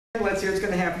what's here is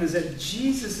going to happen is that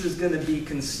Jesus is going to be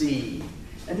conceived.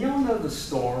 And you all know the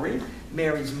story.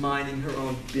 Mary's minding her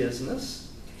own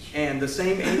business. And the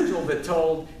same angel that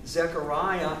told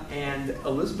Zechariah and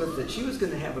Elizabeth that she was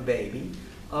going to have a baby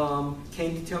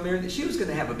came to tell Mary that she was going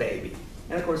to have a baby.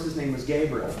 And of course, his name was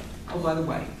Gabriel. Oh, by the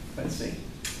way, let's see.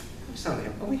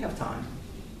 Oh, we have time.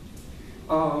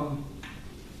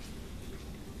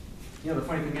 You know, the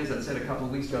funny thing is, I said a couple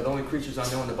of weeks ago, the only creatures I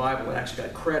know in the Bible that actually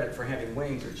got credit for having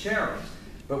wings are cherubs.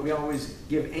 But we always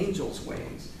give angels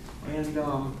wings. And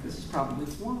this is probably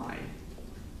why.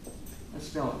 Let's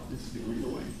spell it. This is the Greek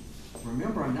way.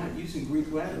 Remember, I'm not using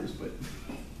Greek letters, but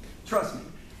trust me.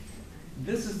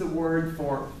 This is the word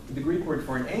for, the Greek word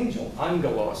for an angel,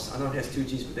 angelos. I know it has two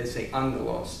G's, but they say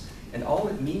angelos. And all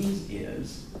it means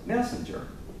is messenger.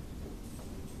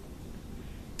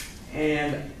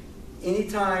 And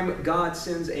anytime God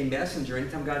sends a messenger,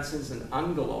 anytime God sends an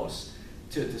angelos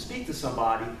to speak to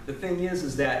somebody, the thing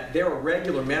is that there are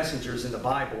regular messengers in the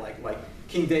Bible, like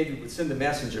King David would send a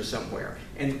messenger somewhere.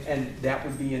 And that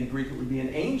would be, in Greek, it would be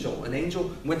an angel. An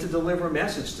angel went to deliver a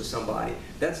message to somebody.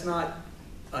 That's not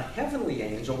a heavenly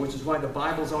angel, which is why the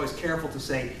Bible is always careful to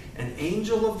say, an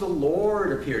angel of the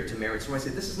Lord appeared to Mary. So I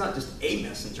say, this is not just a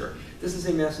messenger. This is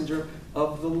a messenger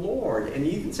of the Lord. And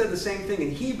he even said the same thing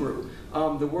in Hebrew.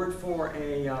 The word for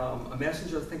a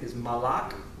messenger, I think, is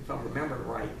malak, if I'm remembering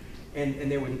right.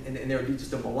 And there would be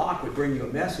just a malak would bring you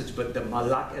a message, but the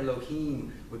malak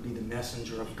Elohim would be the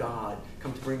messenger of God,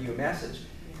 come to bring you a message.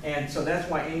 And so that's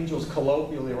why angels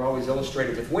colloquially are always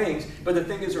illustrated with wings. But the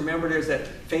thing is, remember, there's that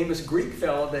famous Greek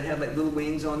fellow that had like little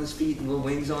wings on his feet and little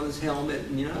wings on his helmet.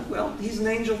 And, you know, well, he's an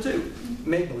angel too.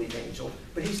 Make-believe angel.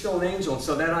 But he's still an angel. And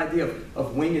so that idea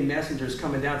of winged messengers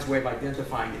coming down is a way of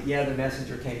identifying that, yeah, the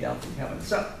messenger came down from heaven.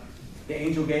 So the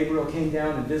angel Gabriel came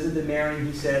down and visited Mary. And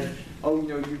he said, oh, you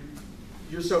know,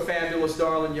 you're so fabulous,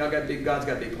 darling. God's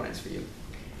got big plans for you.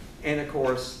 And, of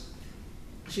course,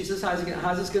 she says,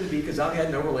 how's this going to be? Because I've had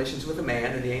no relations with a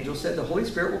man. And the angel said, the Holy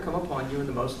Spirit will come upon you, and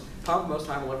the power of the Most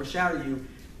High will overshadow you,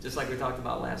 just like we talked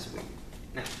about last week.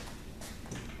 Now,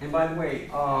 and by the way,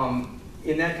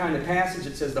 in that kind of passage,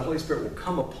 it says the Holy Spirit will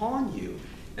come upon you,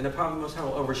 and the power of the Most High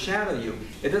will overshadow you.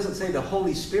 It doesn't say the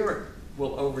Holy Spirit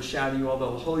will overshadow you,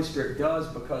 although the Holy Spirit does,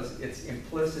 because it's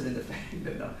implicit in the fact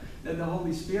that the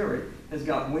Holy Spirit has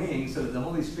got wings, so that the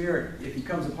Holy Spirit, if he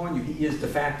comes upon you, he is de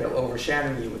facto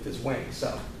overshadowing you with his wings.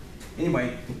 So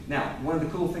anyway, now, one of the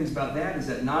cool things about that is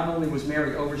that not only was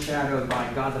Mary overshadowed by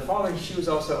God the Father, she was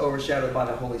also overshadowed by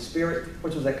the Holy Spirit,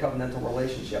 which was that covenantal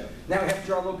relationship. Now we have to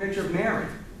draw a little picture of Mary.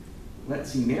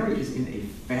 Let's see, Mary is in a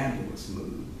fabulous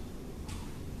mood.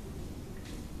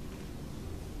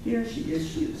 Here she is.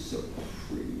 She is so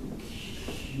pretty,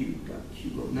 cute, got a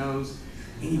cute little nose.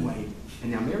 Anyway,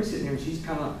 and now Mary's sitting there and she's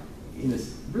kind of in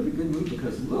this really good mood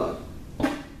because look,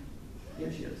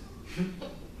 there she is.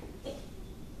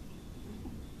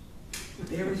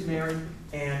 There is Mary,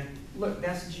 and look,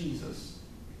 that's Jesus.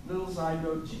 Little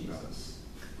zygote Jesus.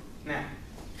 Now,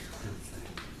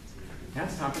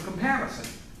 that's time for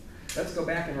comparison. Let's go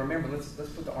back and remember, let's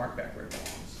put the ark back where it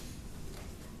belongs.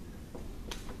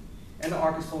 And the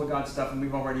ark is full of God's stuff, and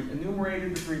we've already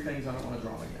enumerated the three things. I don't want to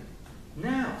draw them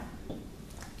again. Now,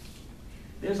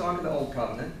 there's the ark of the Old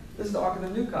Covenant. This is the ark of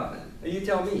the New Covenant. Now, you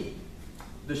tell me.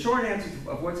 The short answer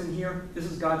of what's in here, this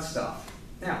is God's stuff.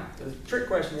 Now, the trick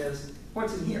question is,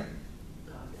 what's in here?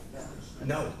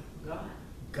 No.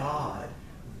 God.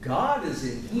 God is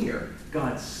in here.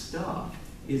 God's stuff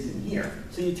is in here.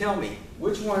 So you tell me,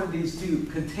 which one of these two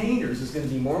containers is going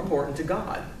to be more important to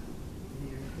God?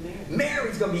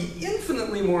 Mary's going to be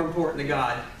infinitely more important to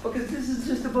God, because this is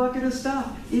just a bucket of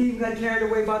stuff. He even got carried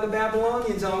away by the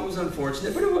Babylonians. Oh, it was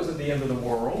unfortunate, but it wasn't the end of the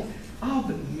world. Oh,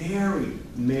 but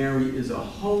Mary is a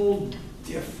whole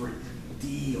different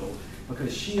deal,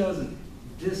 because she doesn't,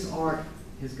 this ark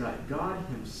has got God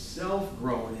himself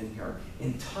growing in her,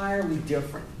 entirely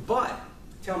different. But,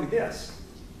 tell me this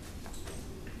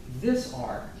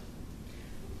ark,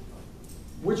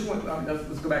 which one,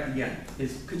 let's go back again,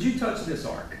 could you touch this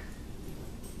ark?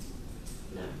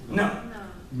 No.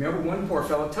 Remember, one poor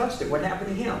fellow touched it. What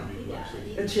happened to him?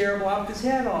 A cherub lopped his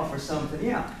head off or something.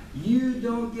 Yeah. You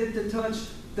don't get to touch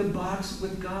the box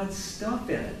with God's stuff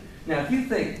in it. Now, if you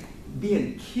think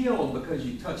being killed because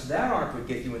you touched that ark would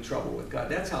get you in trouble with God,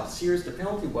 that's how serious the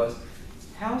penalty was.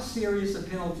 How serious a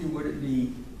penalty would it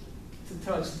be to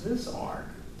touch this ark?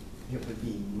 It would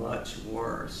be much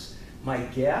worse. My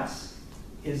guess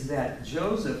is that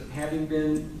Joseph, having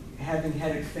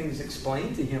had things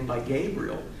explained to him by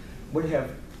Gabriel, would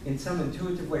have, in some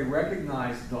intuitive way,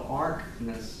 recognized the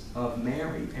arkness of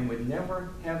Mary and would never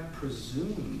have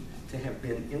presumed to have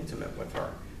been intimate with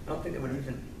her. I don't think think that would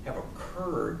even have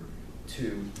occurred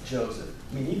to Joseph.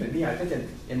 I mean, even me, I think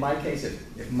in my case,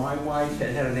 if my wife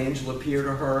had had an angel appear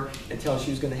to her and tell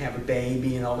she was going to have a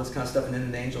baby and all this kind of stuff, and then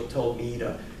an angel told me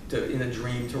to in a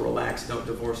dream to relax, don't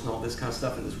divorce and all this kind of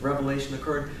stuff, and this revelation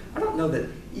occurred, I don't know that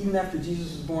even after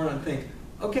Jesus was born, I'd think,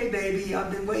 okay, baby,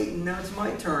 I've been waiting, now it's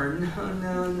my turn. No,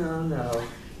 no, no, no.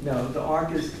 No, the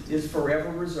ark is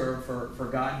forever reserved for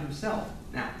God himself.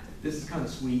 Now, this is kind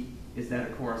of sweet, is that,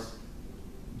 of course,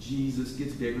 Jesus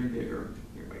gets bigger and bigger.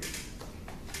 Here, wait.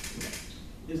 Okay.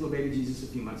 Here's little baby Jesus a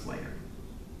few months later.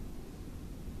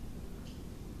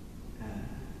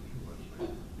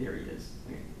 There he is.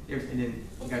 Okay. And then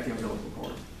you got the umbilical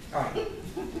cord. All right.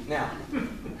 Now,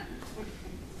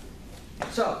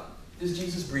 so, does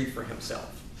Jesus breathe for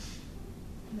himself?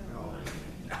 No.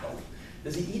 No.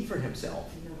 Does he eat for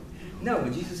himself? No,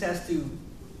 but Jesus has to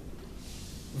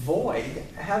void.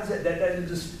 How does that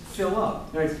just fill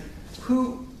up? Right?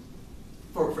 Who,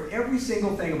 for every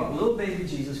single thing about little baby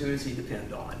Jesus, who does he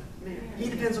depend on? Mary. He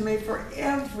depends on Mary for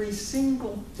every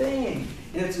single thing.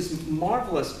 And it's this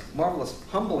marvelous,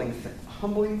 humbling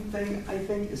thing, I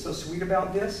think, is so sweet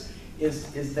about this,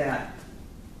 is that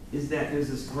there's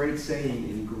this great saying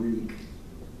in Greek.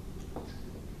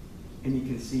 And you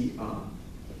can see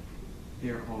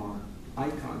there are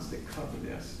icons that cover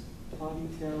this.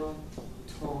 Platytera,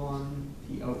 ton,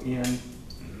 T-O-N,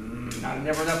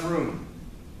 never enough room.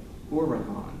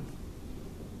 Uranon.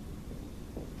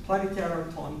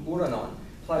 Platytera, ton, uranon.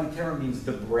 Platytera means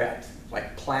the breadth,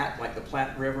 like Platte, like the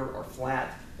Platte River, or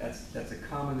flat. That's a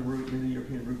common root,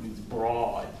 Indo-European root means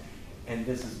broad. And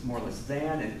this is more or less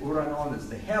than, and uranon is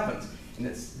the heavens. And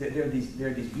there are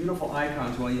these beautiful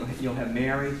icons. Well, you'll have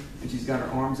Mary, and she's got her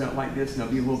arms out like this, and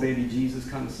there'll be a little baby Jesus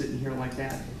kind of sitting here like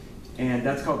that. And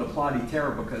that's called the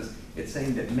Platytera because it's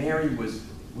saying that Mary was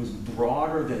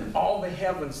broader than all the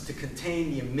heavens to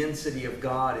contain the immensity of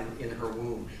God in her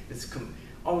womb. It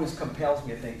always compels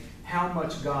me to think how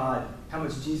much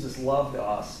Jesus loved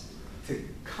us, to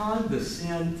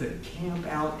condescend, to camp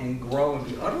out and grow and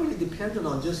be utterly dependent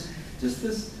on just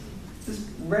this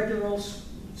regular old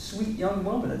sweet young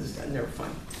woman. I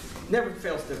never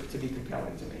fails to be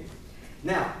compelling to me.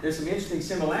 Now, there's some interesting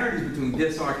similarities between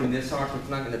this ark and this ark, which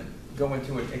I'm not going to go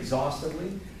into it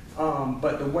exhaustively.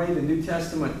 But the way the New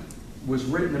Testament was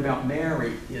written about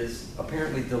Mary is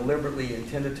apparently deliberately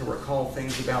intended to recall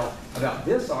things about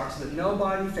this ark so that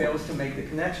nobody fails to make the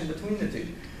connection between the two.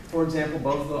 For example,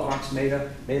 both of the arks made a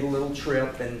little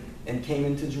trip and came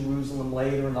into Jerusalem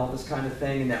later and all this kind of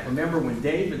thing. And that, remember, when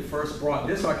David first brought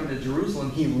this ark into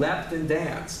Jerusalem, he leapt and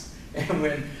danced. And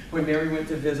when Mary went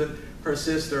to visit her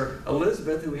sister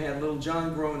Elizabeth, who had little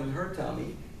John growing in her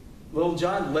tummy, little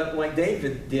John leapt like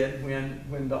David did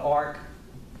when the ark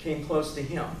came close to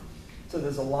him. So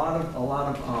there's a lot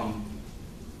of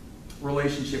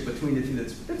relationship between the two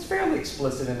that's fairly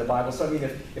explicit in the Bible. So I mean,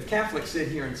 if Catholics sit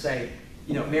here and say,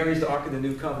 you know, Mary's the Ark of the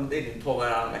New Covenant, they didn't pull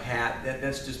that out of a hat.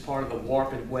 That's just part of the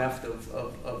warp and weft of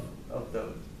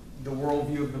the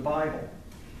worldview of the Bible.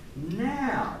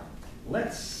 Now,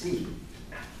 let's see.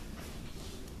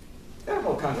 There are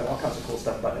all kinds of cool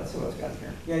stuff about that. Some of those guys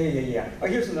here. Yeah. Oh,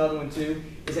 here's another one too.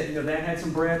 Is that, that had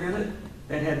some bread in it.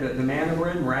 That had the manna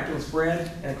bread, miraculous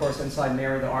bread, and of course inside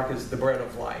Mary the ark is the bread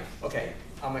of life. Okay,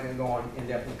 I'm not going to go on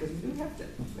indefinitely because we have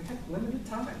limited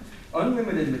time.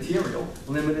 Unlimited material,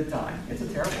 limited time. It's a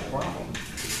terrible problem.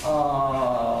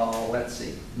 Let's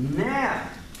see. Now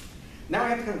I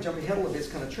have to kind of jump ahead a little bit. It's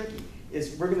kind of tricky.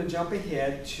 We're going to jump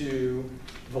ahead to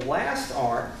the last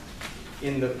ark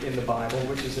in the Bible,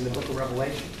 which is in the book of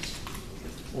Revelations.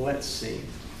 Let's see.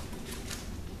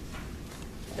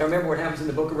 Now remember what happens in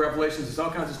the book of Revelations. There's all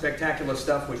kinds of spectacular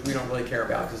stuff which we don't really care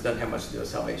about because it doesn't have much to do with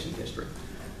salvation history.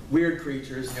 Weird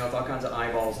creatures, with all kinds of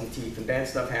eyeballs and teeth, and bad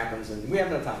stuff happens, and we have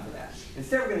no time for that.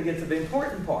 Instead, we're going to get to the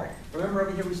important part. Remember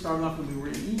over here we started off when we were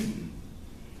in Eden,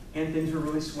 and things were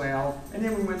really swell, and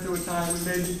then we went through a time when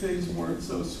maybe things weren't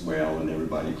so swell, and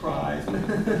everybody cried.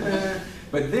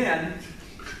 But then,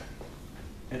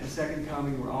 at the second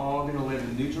coming, we're all going to live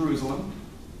in New Jerusalem,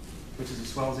 which is as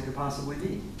swell as it could possibly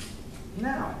be.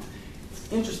 Now,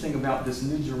 what's interesting about this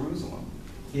New Jerusalem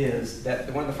is that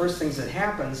one of the first things that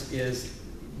happens is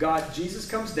Jesus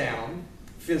comes down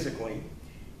physically,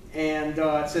 and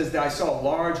it says that I saw a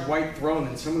large white throne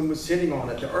and someone was sitting on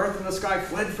it. The earth and the sky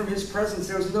fled from his presence.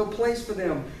 There was no place for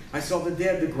them. I saw the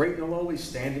dead, the great and the lowly,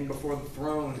 standing before the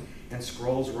throne, and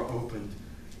scrolls were opened,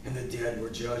 and the dead were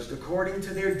judged according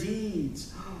to their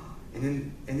deeds.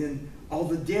 And then all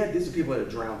the dead, these are people that are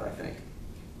drowned, I think.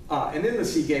 And then the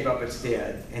sea gave up its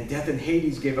dead, and death and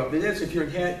Hades gave up the dead. So if you're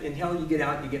in hell, you get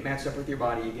out and you get matched up with your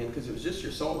body again, because it was just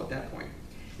your soul at that point.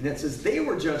 And it says they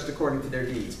were judged according to their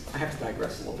deeds. I have to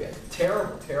digress a little bit.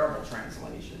 Terrible, terrible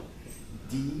translation.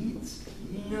 Deeds?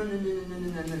 No, no, no, no, no,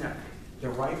 no, no, no. The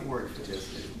right word for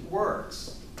this is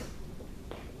works.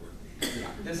 Yeah,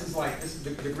 this is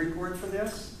the Greek word for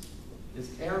this is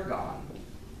ergon,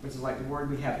 which is like the word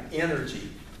we have, energy.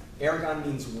 Ergon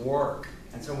means work.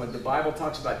 And so when the Bible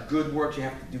talks about good works, you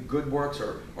have to do good works,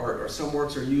 or some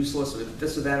works are useless, or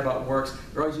this or that about works.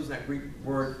 They're always using that Greek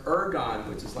word ergon,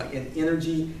 which is like an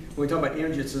energy. When we talk about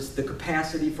energy, it's just the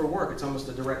capacity for work. It's almost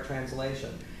a direct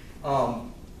translation.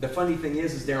 The funny thing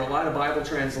is there are a lot of Bible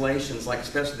translations, like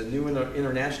especially the New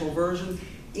International Version.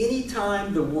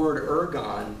 Anytime the word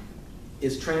ergon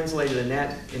is translated in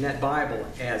that Bible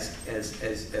as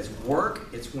work,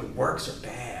 it's when works are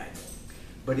bad.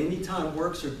 But anytime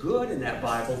works are good in that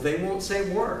Bible, they won't say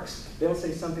works. They'll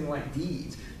say something like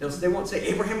deeds. They won't say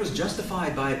Abraham was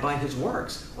justified by his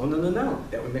works. Oh, no, no, no.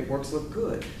 That would make works look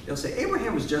good. They'll say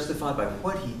Abraham was justified by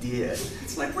what he did.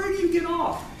 It's like, where do you get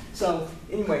off? So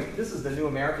anyway, this is the New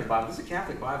American Bible. This is a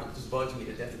Catholic Bible. It just bugs me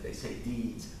to death that they say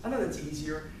deeds. I know that's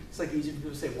easier. It's like easier for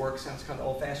people to say work. Sounds kind of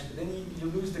old-fashioned. But then you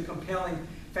lose the compelling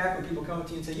fact when people come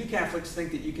to you and say, you Catholics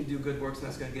think that you can do good works and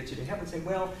that's going to get you to heaven. Say,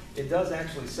 well, it does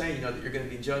actually say, that you're going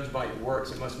to be judged by your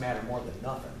works. It must matter more than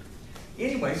nothing.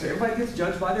 Anyway, so everybody gets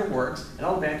judged by their works, and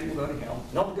all the bad people go to hell,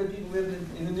 and all the good people live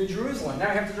in the New Jerusalem. Now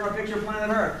I have to draw a picture of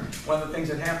planet Earth. One of the things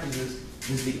that happens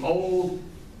is the old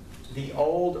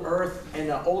earth and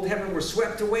the old heaven were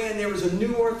swept away, and there was a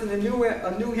new earth and a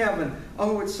new heaven.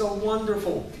 Oh, it's so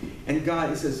wonderful. And God,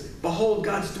 he says, behold,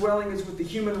 God's dwelling is with the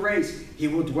human race. He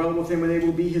will dwell with them and they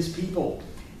will be his people.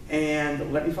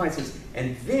 And let me find this.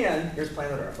 And then, here's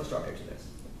planet Earth. Let's draw a picture of this.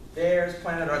 There's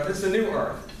planet Earth. This is the new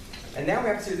earth. And now we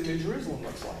have to see what the New Jerusalem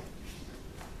looks like.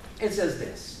 It says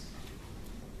this.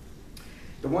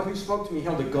 The one who spoke to me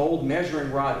held a gold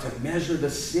measuring rod to measure the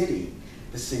city.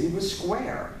 The city was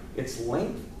square, its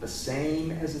length the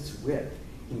same as its width.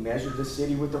 He measured the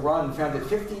city with the rod and found it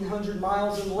 1,500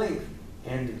 miles in length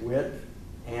and width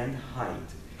and height.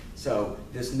 So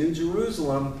this New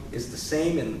Jerusalem is the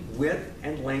same in width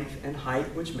and length and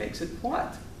height, which makes it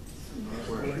what?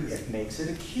 It makes it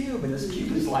a cube. And this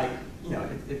cube is like,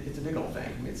 it's a big old thing.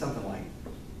 I mean, it's something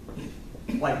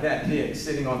like that big,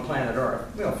 sitting on planet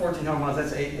Earth. 1,400 miles,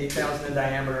 that's 8,000 in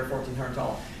diameter, 1,400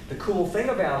 tall. The cool thing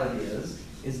about it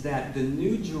is that the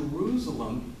New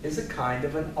Jerusalem is a kind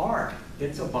of an ark.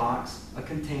 It's a box, a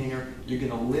container. You're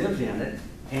going to live in it,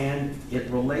 and it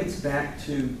relates back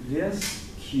to this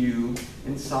cube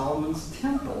in Solomon's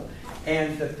temple.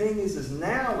 And the thing is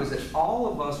now that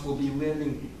all of us will be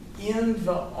living in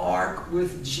the ark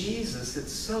with Jesus.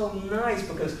 It's so nice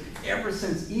because ever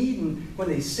since Eden, when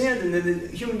they sinned, and then the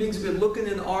human beings have been looking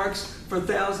in arks for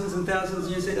thousands and thousands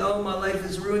of years, saying, oh, my life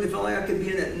is ruined. If only I could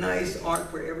be in that nice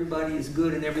ark where everybody is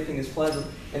good and everything is pleasant.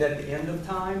 And at the end of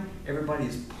time, everybody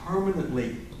is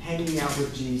permanently hanging out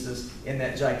with Jesus in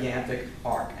that gigantic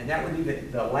ark. And that would be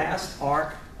the last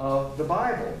ark of the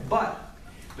Bible. But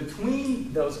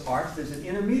between those arks, there's an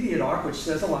intermediate ark, which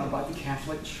says a lot about the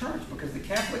Catholic Church, because the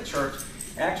Catholic Church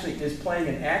actually is playing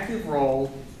an active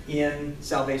role in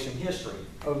salvation history.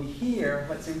 Over here,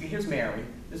 let's see, here's Mary.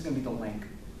 This is going to be the link.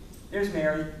 There's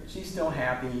Mary. She's still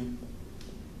happy.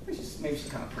 Maybe she's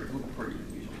kind of pretty, a little prettier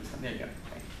than usual. There you go.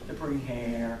 Okay. The pretty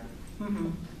hair.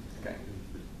 Okay.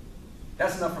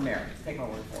 That's enough for Mary. Take my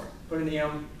word for it. Put an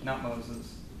M, not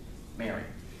Moses. Mary.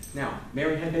 Now,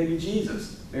 Mary had baby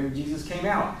Jesus. Baby Jesus came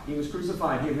out. He was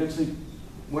crucified. He eventually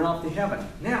went off to heaven.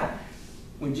 Now,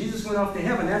 when Jesus went off to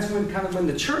heaven, that's when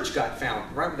the church got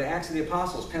found, right with the Acts of the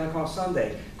Apostles, Pentecost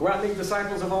Sunday. Go out and make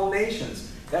disciples of all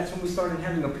nations. That's when we started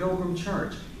having a pilgrim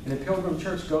church. And the pilgrim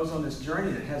church goes on this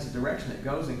journey that has a direction that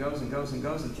goes and goes and goes and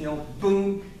goes until,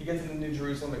 boom, you get to the New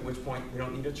Jerusalem, at which point we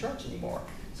don't need a church anymore.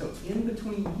 So in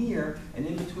between here and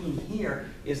in between here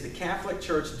is the Catholic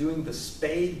Church doing the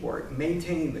spade work,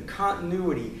 maintaining the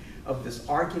continuity of this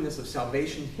archiness of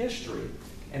salvation history.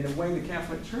 And the way the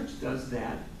Catholic Church does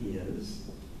that is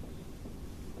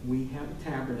we have a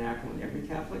tabernacle in every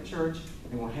Catholic church,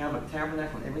 and we'll have a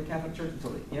tabernacle in every Catholic church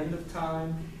until the end of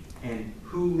time. And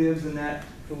who lives in that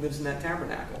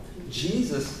tabernacle?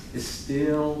 Jesus is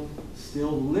still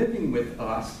living with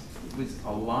us. He was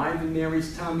alive in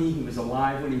Mary's tummy. He was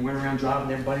alive when he went around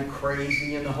driving everybody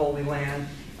crazy in the Holy Land.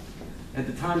 By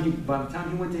the time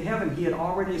he went to heaven, he had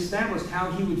already established how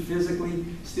he would physically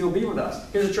still be with us.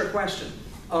 Here's a trick question.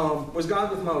 Was God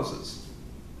with Moses?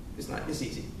 It's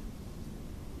easy.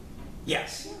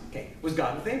 Yes. Okay. Was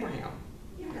God with Abraham?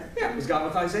 Yeah. Was God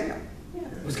with Isaiah?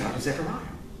 Was God with Zechariah?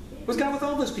 Was God with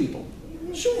all those people?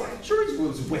 Sure he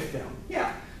was with them.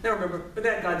 Yeah. Now remember, but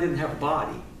that God didn't have a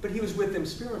body, but he was with them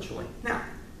spiritually. Now,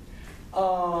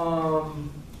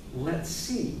 Let's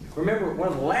see. Remember, one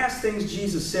of the last things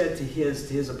Jesus said to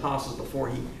his apostles before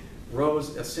he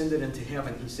ascended into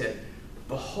heaven, he said,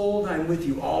 "Behold, I'm with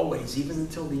you always, even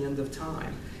until the end of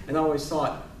time." And I always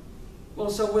thought, well,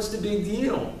 so what's the big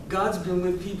deal? God's been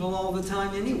with people all the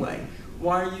time anyway.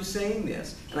 Why are you saying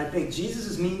this? And I think Jesus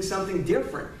is meaning something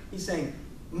different. He's saying,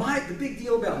 the big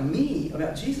deal about me,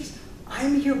 about Jesus,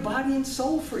 I'm here body and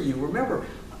soul for you. Remember,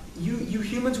 you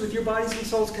humans with your bodies and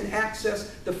souls can access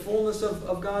the fullness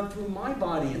of God through my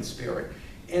body and spirit.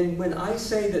 And when I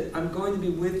say that I'm going to be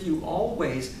with you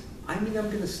always, I mean I'm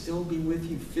going to still be with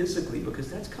you physically,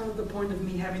 because that's kind of the point of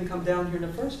me having come down here in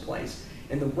the first place.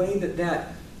 And the way that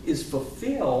that is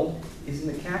fulfilled is in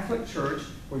the Catholic Church,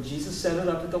 where Jesus set it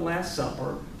up at the Last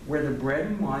Supper, where the bread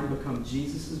and wine become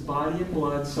Jesus' body and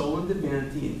blood, soul and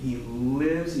divinity, and he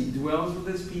lives, he dwells with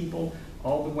his people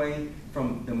all the way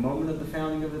from the moment of the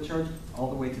founding of the church all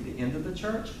the way to the end of the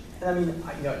church. And I mean,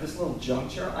 this little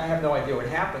juncture, I have no idea what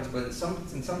happens, but in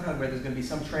some kind of way there's going to be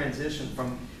some transition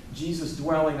from Jesus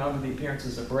dwelling under the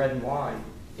appearances of bread and wine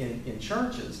in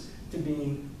churches to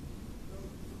being,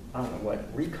 I don't know what,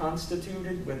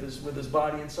 reconstituted with his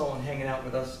body and soul and hanging out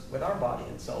with us, with our body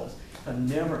and souls. I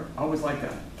always like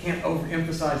to, can't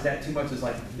overemphasize that too much, is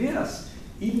like this,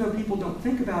 even though people don't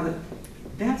think about it,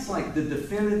 that's like the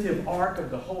definitive arc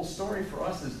of the whole story for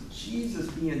us, is Jesus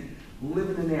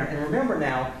living in there. And remember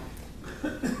now,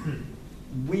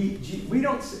 we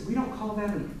don't call that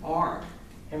an ark.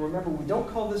 And remember, we don't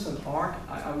call this an ark.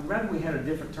 I would rather we had a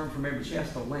different term for Mary, but she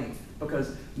has to link.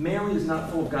 Because Mary is not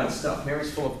full of God's stuff.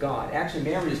 Mary's full of God. Actually,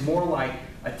 Mary is more like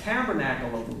a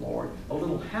tabernacle of the Lord, a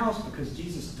little house, because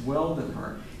Jesus dwelled in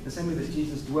her. The same way that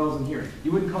Jesus dwells in here.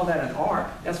 You wouldn't call that an ark.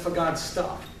 That's for God's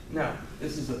stuff. No,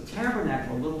 this is a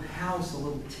tabernacle, a little house, a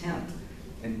little tent.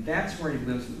 And that's where he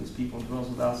lives with his people and dwells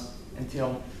with us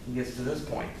until he gets to this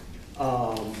point.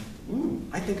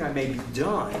 I think I may be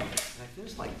done. I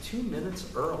finished like 2 minutes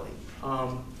early.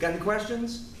 Got any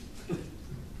questions?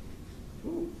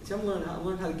 See, I'm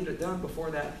learning how to get it done before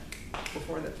that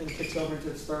thing kicks over into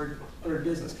its third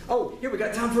business. Oh, here, we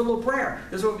got time for a little prayer.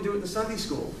 This is what we do at the Sunday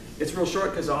school. It's real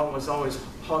short because I was always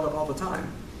hot up all the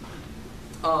time.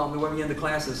 The way we end the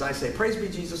class is I say, "Praise be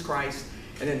Jesus Christ,"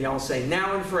 and then y'all say,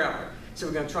 "Now and forever." So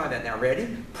we're going to try that now. Ready?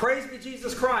 Praise be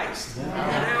Jesus Christ.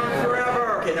 Now and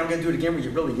forever. Okay, now I'm going to do it again where you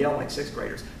really yell like 6th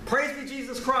graders. Praise be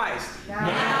Jesus Christ. Now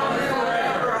and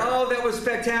forever. Oh, that was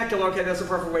spectacular. Okay, that's the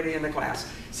perfect way to end the class.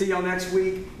 See y'all next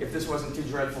week, if this wasn't too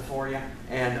dreadful for you.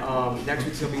 And next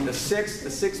week's going to be the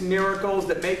six miracles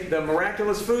that make the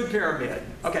miraculous food pyramid.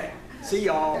 Okay, see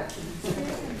y'all.